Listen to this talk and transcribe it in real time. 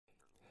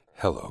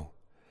Hello,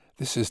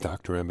 this is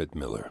Dr. Emmett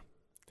Miller.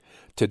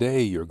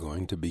 Today you're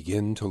going to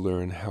begin to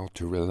learn how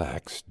to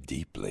relax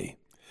deeply,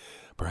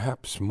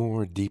 perhaps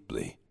more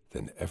deeply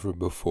than ever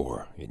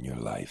before in your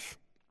life.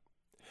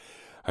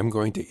 I'm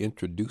going to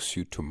introduce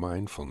you to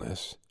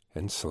mindfulness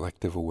and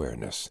selective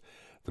awareness,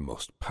 the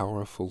most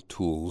powerful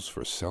tools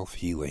for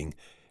self-healing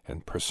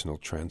and personal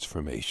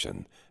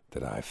transformation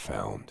that I've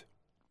found.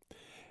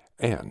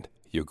 And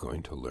you're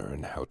going to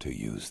learn how to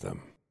use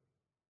them.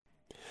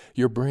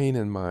 Your brain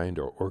and mind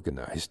are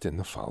organized in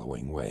the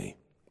following way.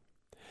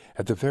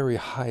 At the very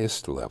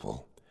highest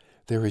level,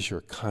 there is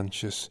your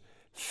conscious,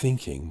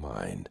 thinking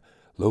mind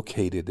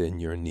located in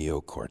your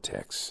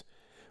neocortex,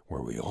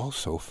 where we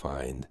also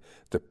find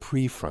the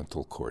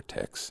prefrontal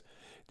cortex,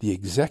 the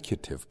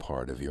executive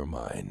part of your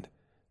mind,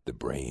 the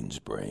brain's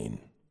brain.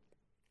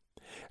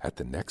 At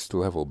the next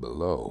level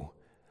below,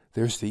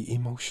 there's the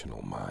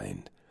emotional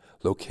mind,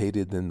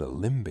 located in the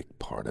limbic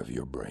part of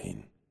your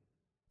brain,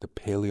 the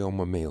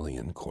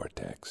paleomammalian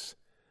cortex,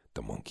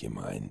 the monkey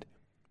mind.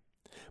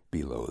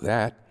 Below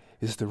that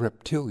is the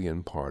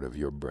reptilian part of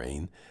your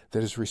brain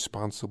that is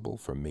responsible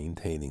for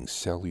maintaining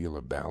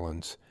cellular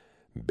balance,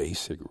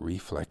 basic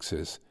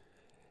reflexes,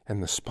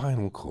 and the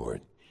spinal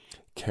cord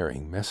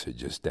carrying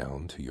messages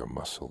down to your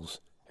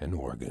muscles and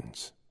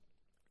organs.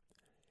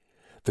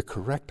 The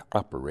correct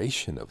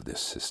operation of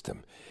this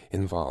system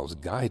involves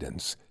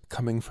guidance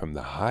coming from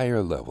the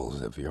higher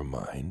levels of your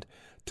mind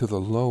to the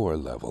lower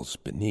levels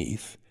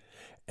beneath,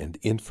 and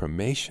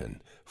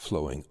information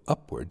flowing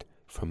upward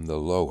from the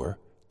lower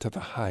to the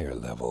higher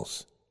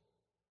levels.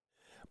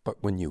 But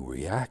when you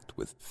react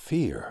with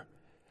fear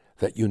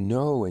that you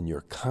know in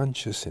your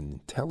conscious and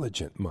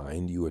intelligent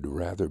mind you would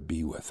rather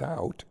be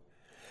without,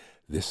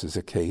 this is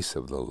a case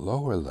of the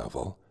lower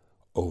level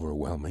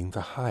overwhelming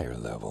the higher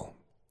level.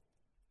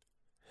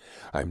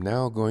 I'm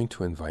now going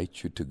to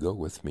invite you to go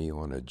with me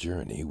on a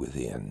journey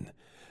within,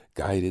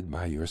 guided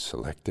by your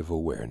selective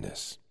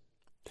awareness.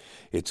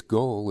 Its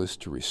goal is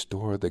to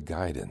restore the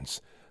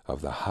guidance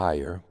of the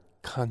higher,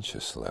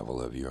 conscious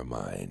level of your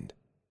mind.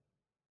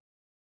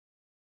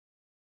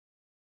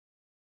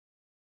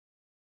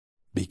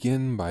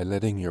 Begin by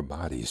letting your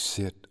body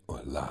sit or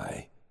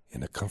lie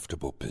in a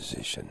comfortable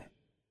position,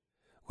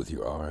 with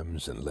your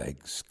arms and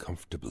legs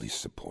comfortably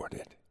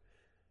supported.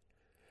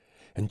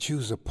 And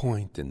choose a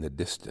point in the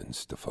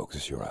distance to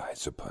focus your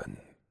eyes upon.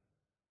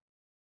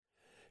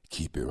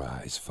 Keep your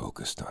eyes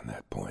focused on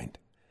that point.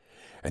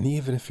 And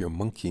even if your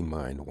monkey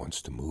mind wants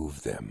to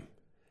move them,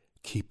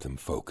 keep them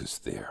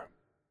focused there.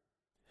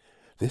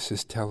 This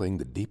is telling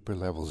the deeper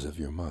levels of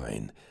your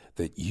mind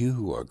that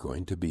you are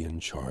going to be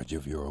in charge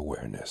of your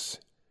awareness.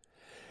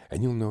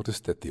 And you'll notice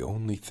that the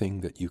only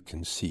thing that you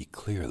can see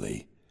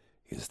clearly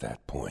is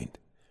that point.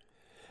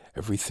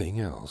 Everything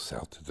else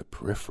out to the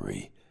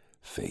periphery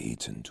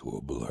fades into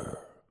a blur.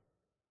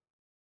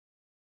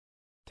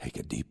 Take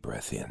a deep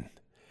breath in,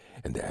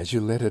 and as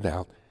you let it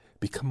out,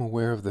 become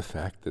aware of the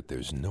fact that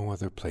there's no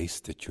other place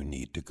that you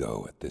need to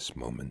go at this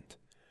moment,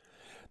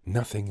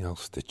 nothing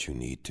else that you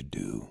need to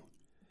do,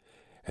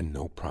 and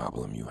no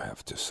problem you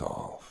have to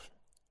solve.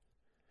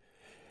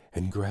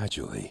 And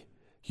gradually,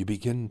 you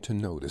begin to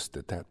notice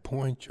that that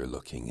point you're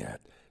looking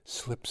at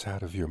slips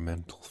out of your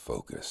mental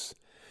focus,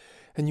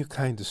 and you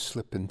kind of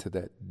slip into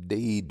that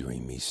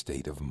daydreamy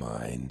state of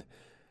mind,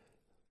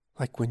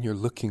 like when you're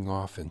looking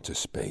off into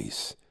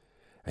space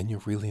and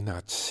you're really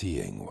not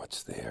seeing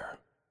what's there.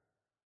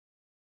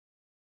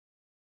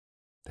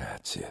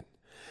 That's it,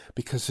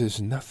 because there's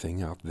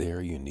nothing out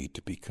there you need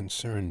to be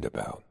concerned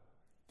about.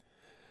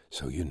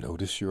 So you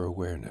notice your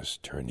awareness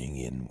turning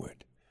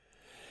inward,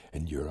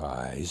 and your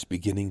eyes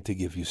beginning to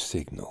give you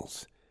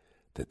signals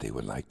that they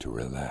would like to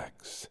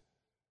relax,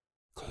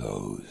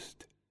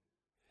 closed.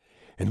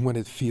 And when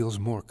it feels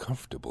more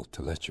comfortable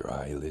to let your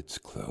eyelids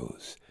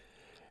close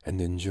and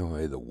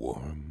enjoy the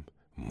warm,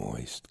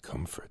 moist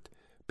comfort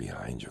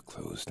behind your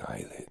closed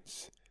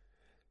eyelids,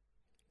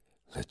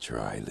 let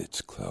your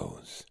eyelids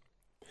close.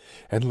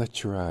 And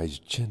let your eyes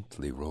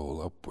gently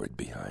roll upward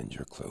behind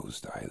your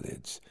closed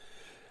eyelids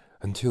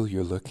until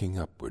you're looking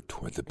upward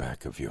toward the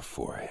back of your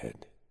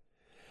forehead.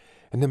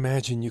 And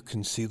imagine you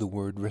can see the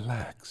word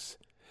relax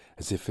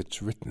as if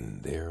it's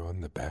written there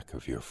on the back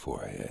of your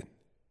forehead.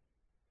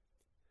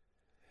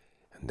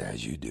 And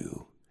as you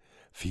do,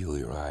 feel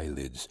your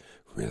eyelids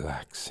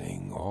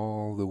relaxing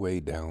all the way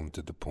down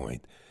to the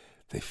point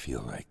they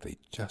feel like they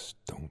just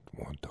don't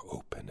want to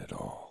open at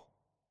all.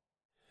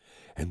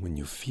 And when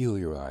you feel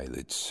your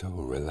eyelids so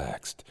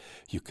relaxed,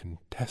 you can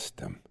test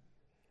them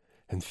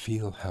and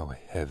feel how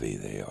heavy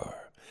they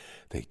are.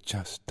 They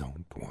just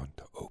don't want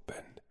to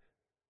open.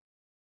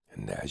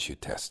 And as you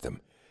test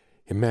them,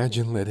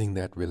 imagine letting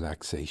that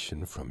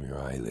relaxation from your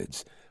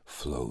eyelids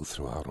flow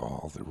throughout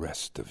all the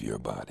rest of your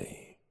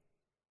body.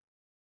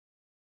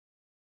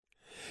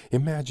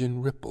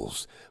 Imagine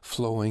ripples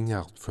flowing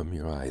out from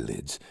your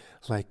eyelids,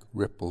 like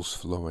ripples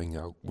flowing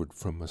outward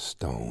from a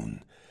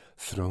stone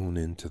thrown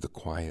into the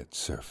quiet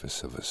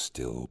surface of a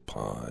still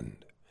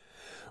pond.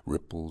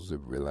 Ripples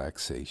of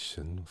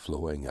relaxation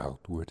flowing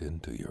outward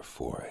into your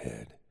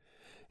forehead,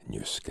 and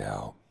your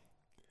scalp,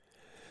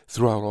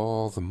 throughout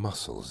all the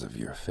muscles of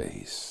your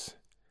face,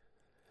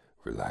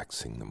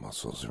 relaxing the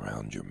muscles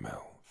around your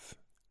mouth.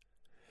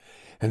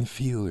 And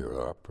feel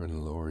your upper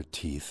and lower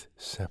teeth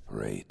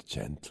separate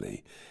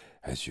gently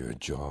as your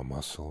jaw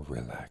muscle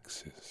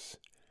relaxes,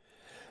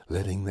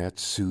 letting that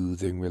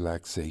soothing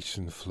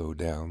relaxation flow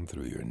down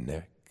through your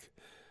neck,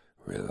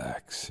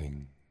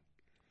 relaxing,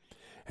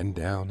 and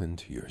down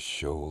into your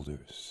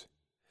shoulders.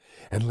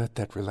 And let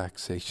that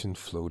relaxation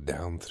flow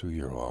down through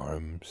your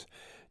arms,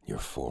 your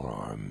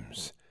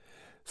forearms,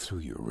 through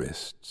your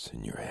wrists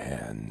and your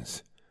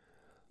hands,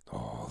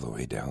 all the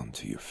way down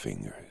to your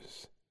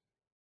fingers.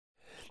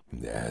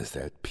 And as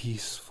that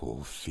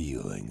peaceful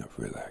feeling of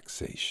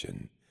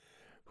relaxation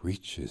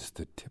reaches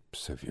the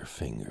tips of your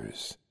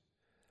fingers,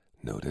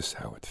 notice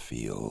how it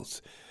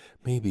feels,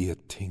 maybe a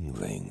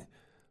tingling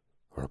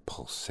or a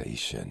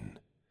pulsation,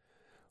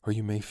 or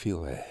you may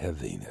feel a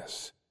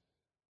heaviness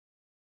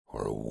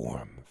or a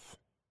warmth.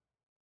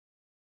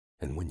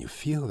 And when you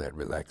feel that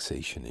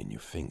relaxation in your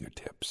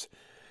fingertips,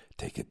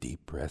 take a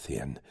deep breath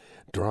in,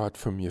 draw it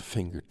from your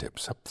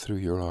fingertips up through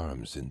your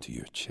arms into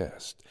your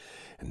chest,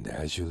 and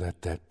as you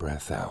let that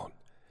breath out,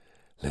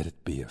 let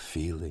it be a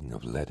feeling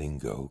of letting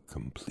go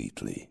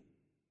completely.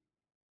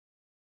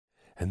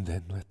 And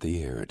then let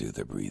the air do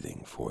the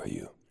breathing for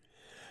you,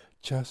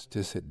 just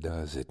as it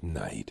does at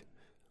night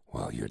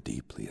while you're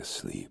deeply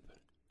asleep.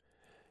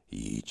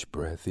 Each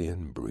breath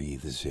in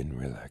breathes in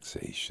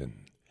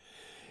relaxation.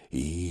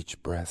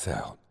 Each breath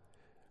out,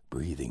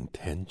 breathing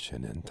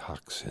tension and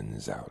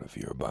toxins out of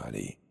your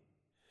body.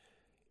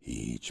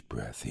 Each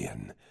breath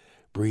in,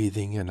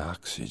 breathing in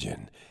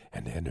oxygen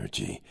and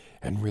energy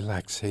and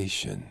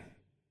relaxation.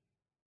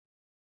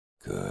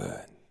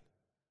 Good.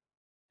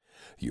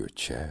 Your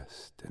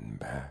chest and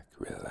back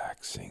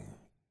relaxing.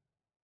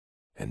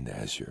 And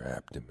as your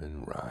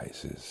abdomen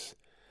rises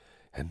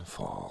and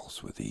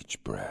falls with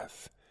each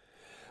breath,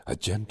 a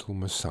gentle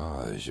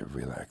massage of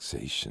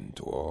relaxation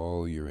to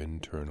all your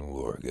internal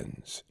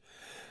organs,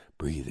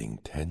 breathing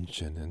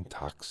tension and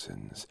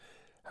toxins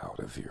out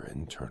of your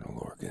internal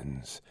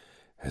organs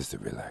as the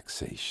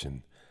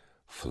relaxation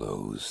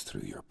flows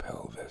through your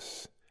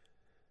pelvis,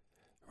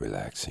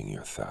 relaxing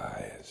your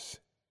thighs,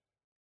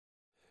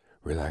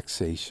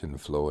 relaxation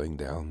flowing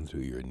down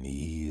through your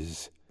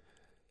knees,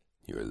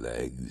 your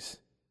legs,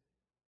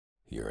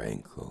 your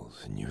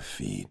ankles, and your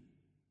feet,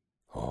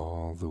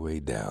 all the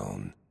way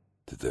down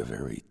to the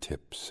very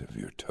tips of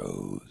your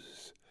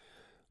toes,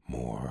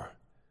 more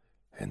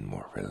and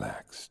more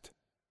relaxed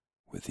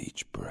with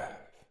each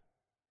breath.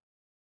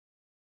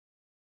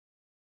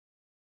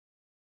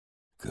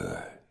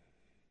 Good.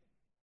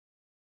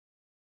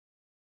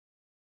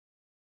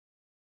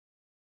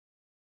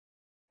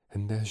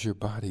 And as your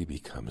body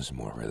becomes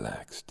more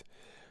relaxed,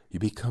 you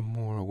become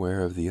more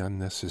aware of the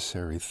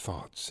unnecessary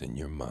thoughts in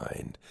your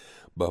mind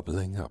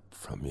bubbling up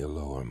from your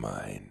lower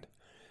mind.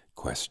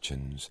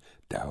 Questions,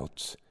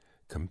 doubts,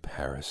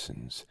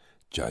 comparisons,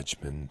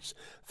 judgments,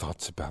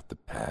 thoughts about the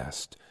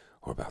past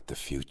or about the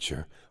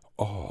future,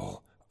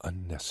 all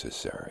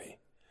unnecessary.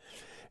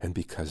 And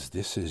because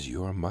this is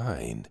your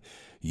mind,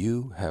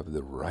 you have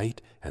the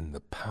right and the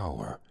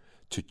power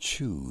to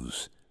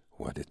choose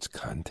what its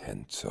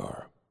contents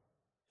are.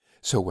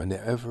 So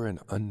whenever an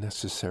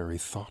unnecessary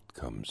thought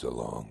comes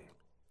along,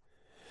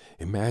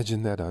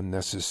 imagine that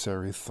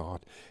unnecessary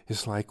thought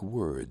is like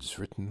words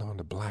written on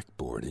a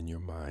blackboard in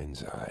your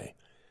mind's eye.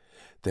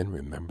 Then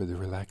remember the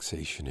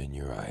relaxation in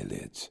your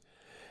eyelids.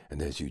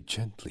 And as you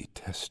gently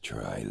test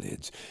your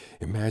eyelids,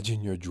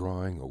 imagine you're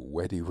drawing a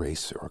wet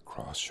eraser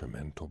across your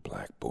mental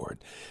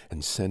blackboard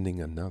and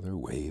sending another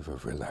wave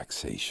of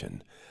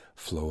relaxation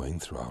flowing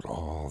throughout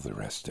all the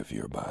rest of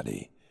your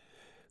body,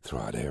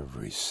 throughout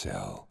every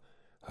cell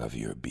of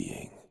your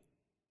being,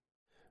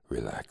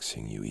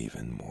 relaxing you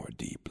even more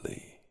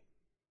deeply.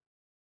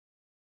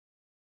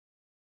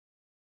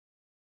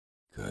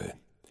 Good.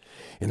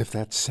 And if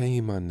that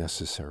same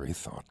unnecessary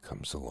thought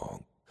comes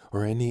along,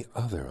 or any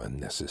other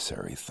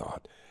unnecessary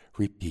thought,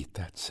 repeat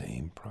that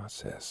same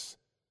process.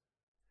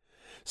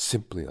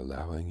 Simply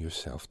allowing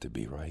yourself to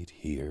be right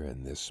here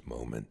in this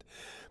moment,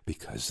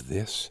 because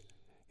this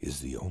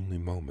is the only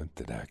moment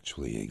that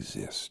actually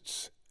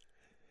exists.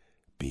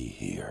 Be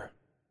here.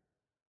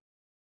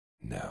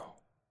 Now.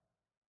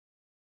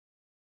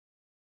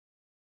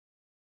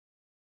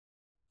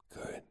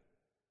 Good.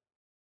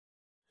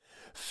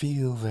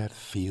 Feel that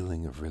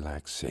feeling of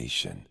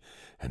relaxation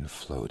and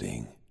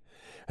floating,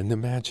 and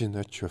imagine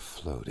that you're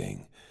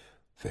floating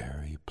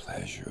very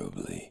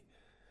pleasurably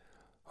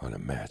on a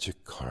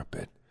magic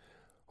carpet,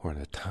 or in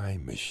a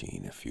time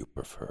machine if you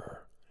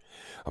prefer.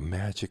 A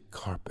magic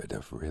carpet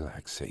of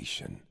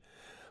relaxation,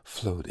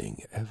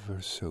 floating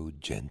ever so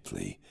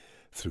gently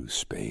through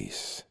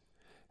space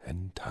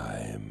and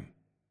time.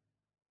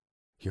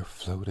 You're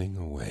floating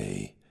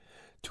away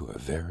to a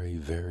very,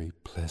 very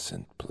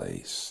pleasant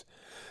place,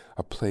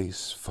 a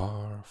place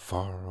far,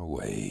 far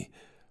away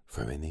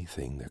from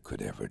anything that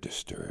could ever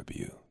disturb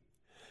you,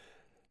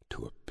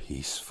 to a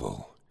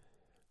peaceful,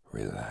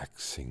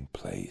 relaxing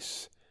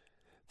place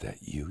that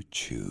you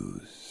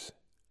choose.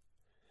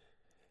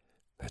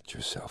 Let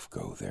yourself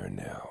go there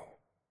now.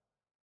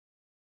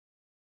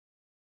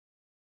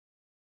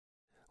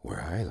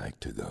 Where I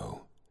like to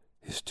go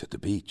is to the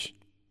beach,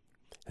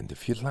 and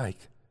if you'd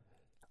like,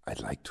 I'd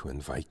like to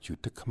invite you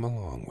to come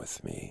along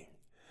with me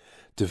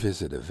to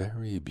visit a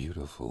very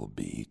beautiful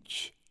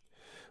beach,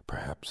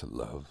 perhaps a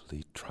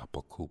lovely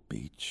tropical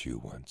beach you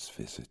once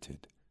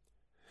visited,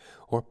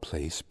 or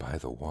place by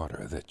the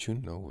water that you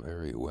know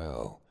very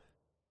well,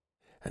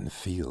 and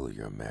feel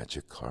your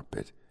magic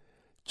carpet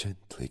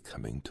gently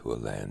coming to a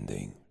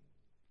landing,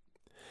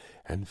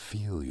 and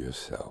feel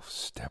yourself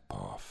step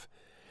off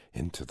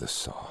into the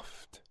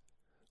soft,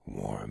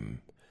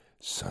 warm,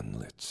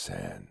 sunlit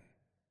sand.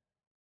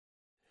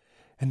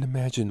 And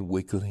imagine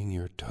wiggling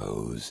your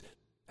toes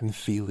and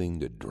feeling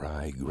the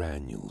dry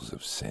granules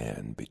of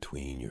sand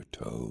between your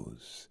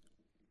toes.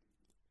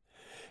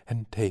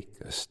 And take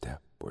a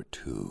step or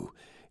two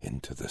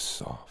into the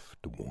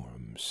soft,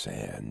 warm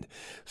sand,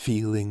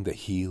 feeling the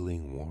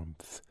healing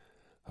warmth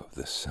of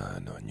the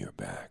sun on your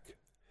back,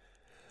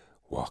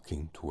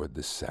 walking toward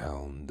the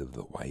sound of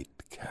the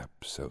white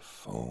caps of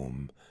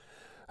foam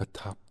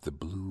atop the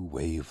blue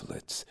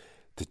wavelets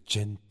that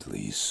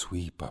gently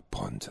sweep up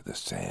onto the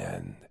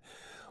sand,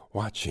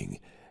 watching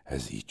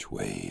as each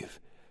wave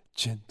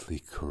gently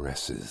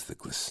caresses the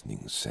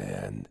glistening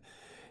sand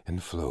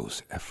and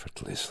flows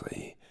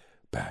effortlessly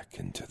back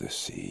into the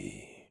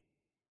sea.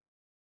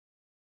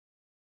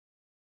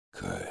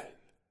 Good.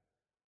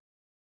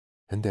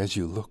 And as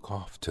you look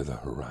off to the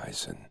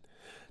horizon,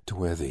 to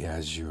where the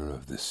azure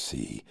of the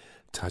sea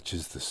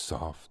touches the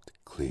soft,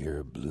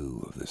 clear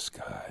blue of the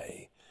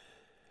sky,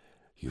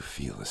 you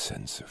feel a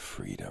sense of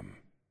freedom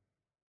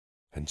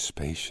and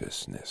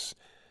spaciousness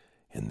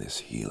in this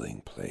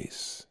healing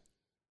place.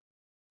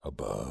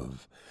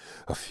 Above,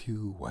 a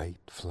few white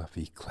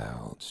fluffy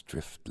clouds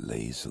drift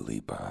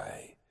lazily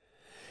by,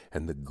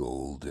 and the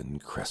golden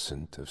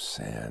crescent of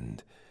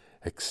sand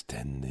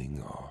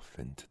extending off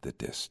into the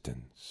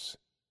distance.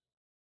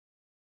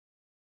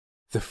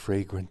 The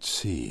fragrant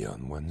sea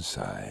on one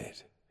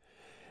side,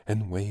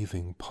 and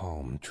waving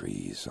palm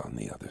trees on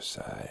the other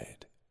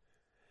side.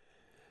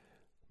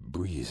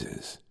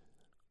 Breezes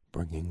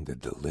bringing the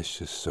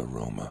delicious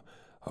aroma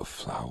of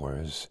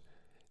flowers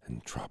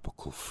and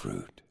tropical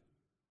fruit.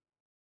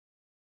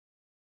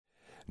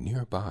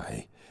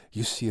 Nearby,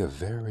 you see a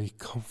very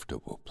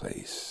comfortable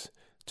place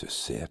to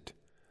sit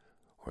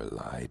or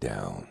lie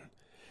down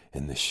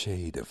in the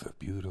shade of a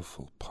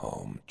beautiful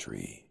palm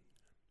tree,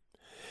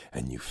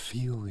 and you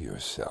feel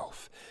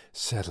yourself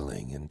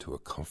settling into a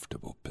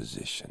comfortable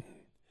position.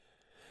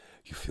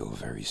 You feel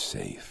very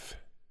safe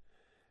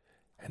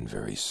and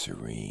very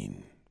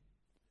serene.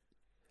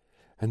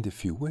 And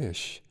if you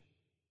wish,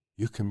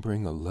 you can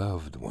bring a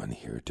loved one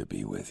here to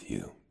be with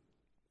you.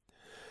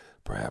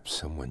 Perhaps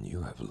someone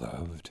you have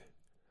loved,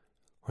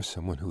 or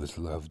someone who has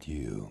loved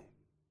you.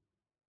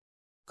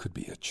 Could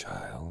be a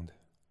child,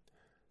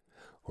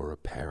 or a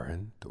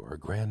parent, or a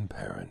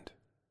grandparent.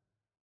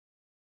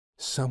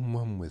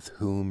 Someone with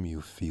whom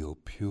you feel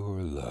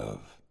pure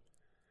love,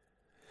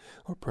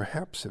 or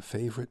perhaps a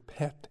favorite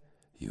pet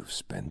you've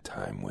spent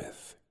time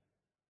with.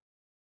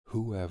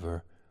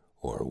 Whoever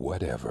or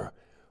whatever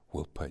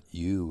will put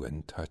you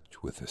in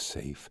touch with the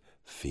safe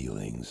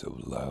feelings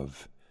of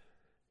love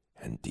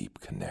and deep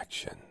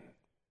connection.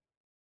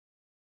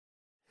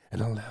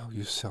 And allow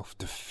yourself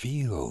to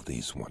feel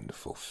these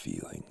wonderful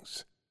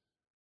feelings.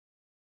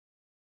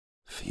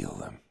 Feel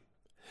them,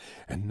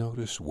 and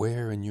notice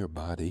where in your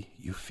body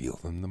you feel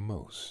them the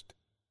most.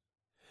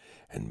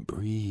 And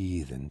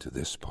breathe into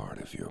this part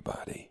of your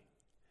body,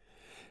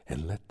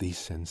 and let these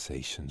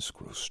sensations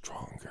grow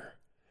stronger.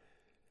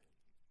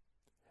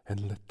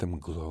 And let them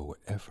glow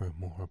ever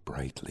more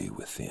brightly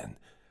within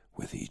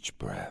with each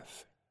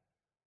breath.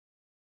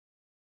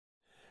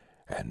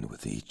 And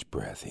with each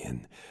breath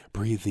in,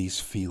 breathe these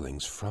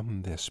feelings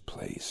from this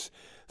place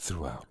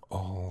throughout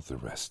all the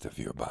rest of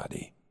your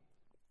body,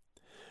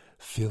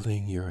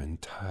 filling your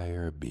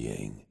entire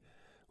being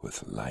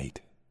with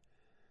light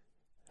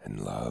and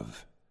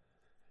love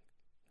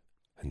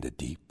and a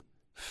deep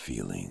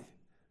feeling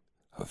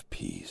of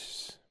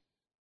peace.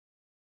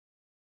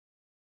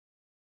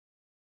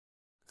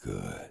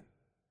 Good.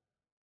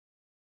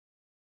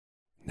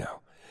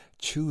 Now,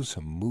 choose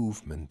a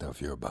movement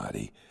of your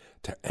body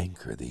to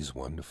anchor these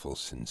wonderful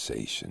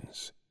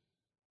sensations.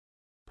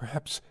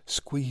 Perhaps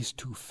squeeze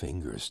 2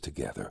 fingers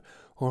together,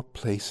 or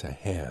place a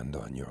hand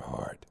on your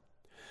heart,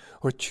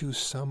 or choose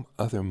some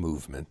other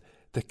movement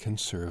that can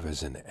serve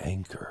as an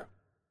anchor,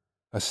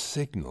 a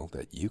signal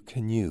that you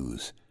can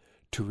use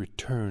to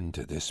return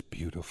to this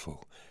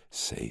beautiful,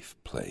 safe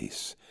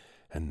place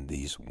and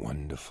these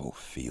wonderful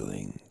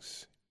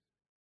feelings.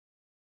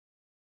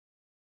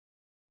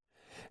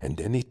 And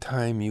any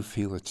time you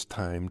feel it's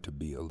time to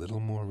be a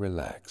little more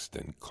relaxed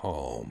and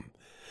calm,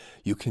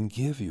 you can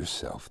give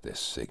yourself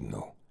this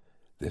signal,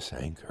 this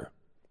anchor,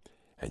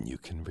 and you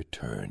can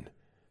return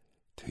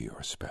to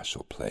your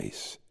special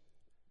place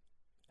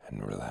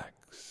and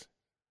relax.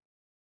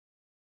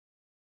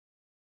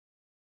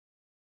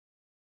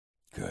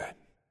 Good.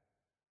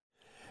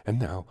 And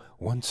now,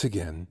 once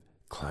again,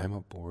 climb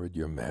aboard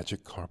your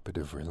magic carpet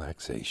of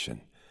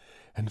relaxation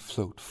and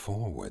float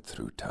forward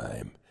through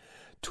time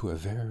to a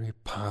very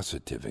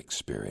positive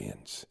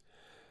experience,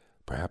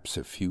 perhaps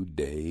a few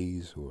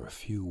days or a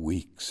few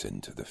weeks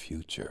into the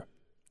future,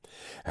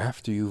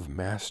 after you've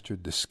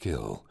mastered the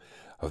skill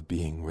of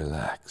being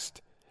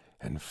relaxed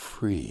and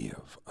free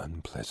of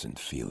unpleasant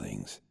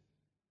feelings.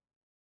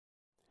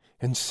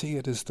 And see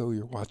it as though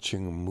you're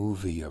watching a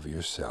movie of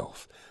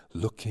yourself,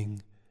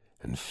 looking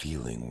and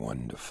feeling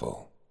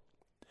wonderful.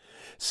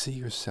 See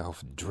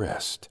yourself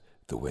dressed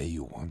the way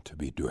you want to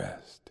be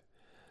dressed,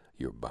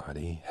 your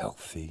body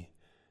healthy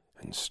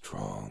and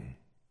strong,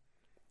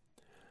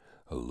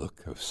 a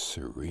look of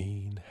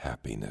serene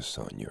happiness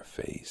on your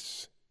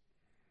face.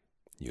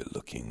 You're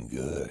looking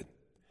good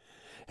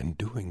and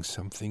doing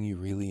something you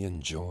really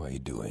enjoy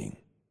doing.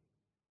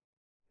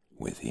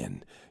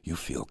 Within, you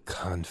feel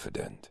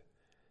confident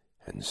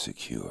and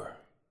secure.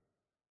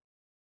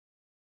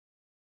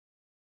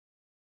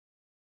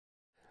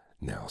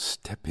 Now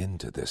step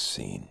into this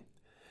scene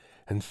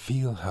and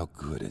feel how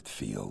good it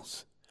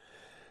feels.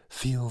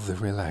 Feel the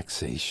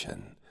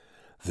relaxation,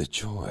 the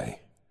joy,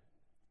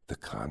 the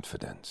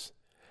confidence,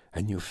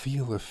 and you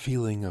feel a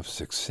feeling of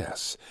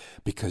success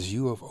because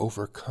you have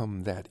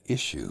overcome that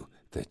issue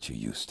that you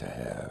used to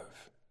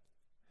have.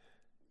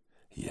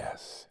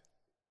 Yes.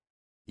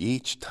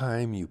 Each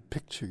time you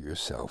picture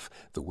yourself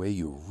the way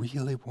you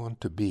really want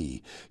to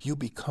be, you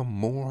become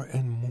more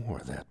and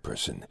more that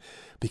person,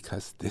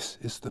 because this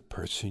is the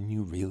person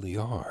you really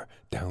are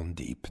down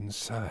deep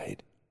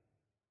inside.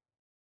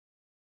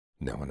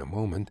 Now in a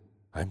moment,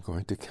 I'm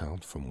going to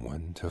count from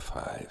 1 to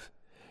 5,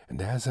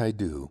 and as I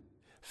do,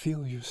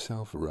 feel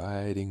yourself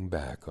riding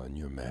back on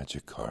your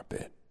magic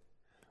carpet.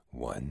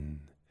 1,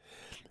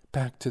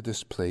 back to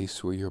this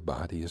place where your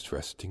body is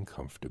resting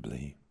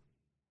comfortably.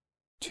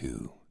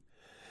 2,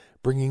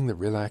 bringing the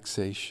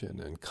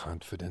relaxation and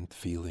confident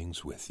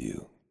feelings with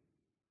you.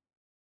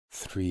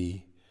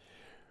 3,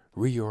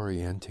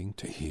 reorienting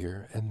to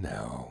here and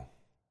now.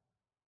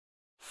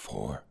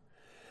 4,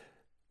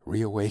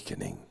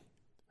 reawakening,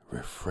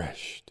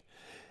 refreshed,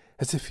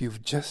 as if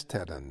you've just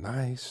had a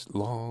nice,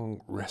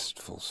 long,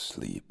 restful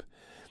sleep,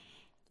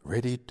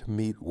 ready to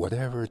meet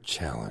whatever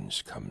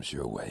challenge comes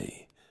your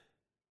way.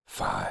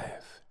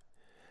 5,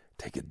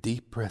 take a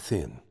deep breath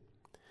in,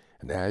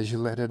 and as you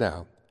let it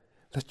out,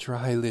 let your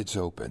eyelids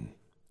open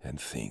and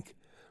think,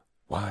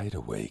 wide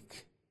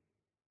awake.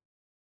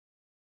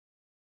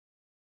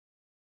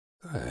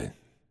 Good.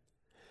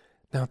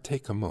 Now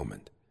take a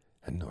moment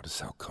and notice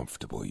how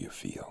comfortable you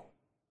feel.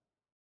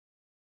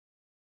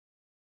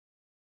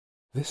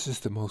 This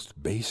is the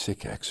most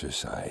basic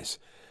exercise,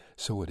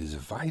 so it is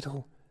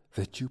vital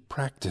that you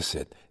practice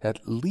it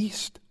at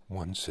least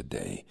once a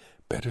day,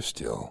 better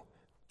still,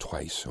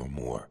 twice or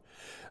more,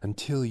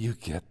 until you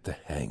get the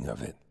hang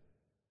of it.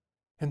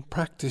 And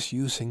practice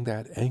using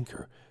that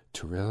anchor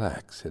to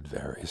relax at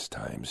various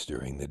times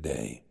during the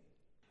day.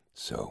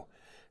 So,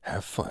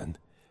 have fun,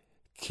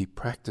 keep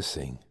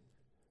practicing,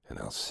 and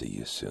I'll see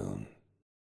you soon.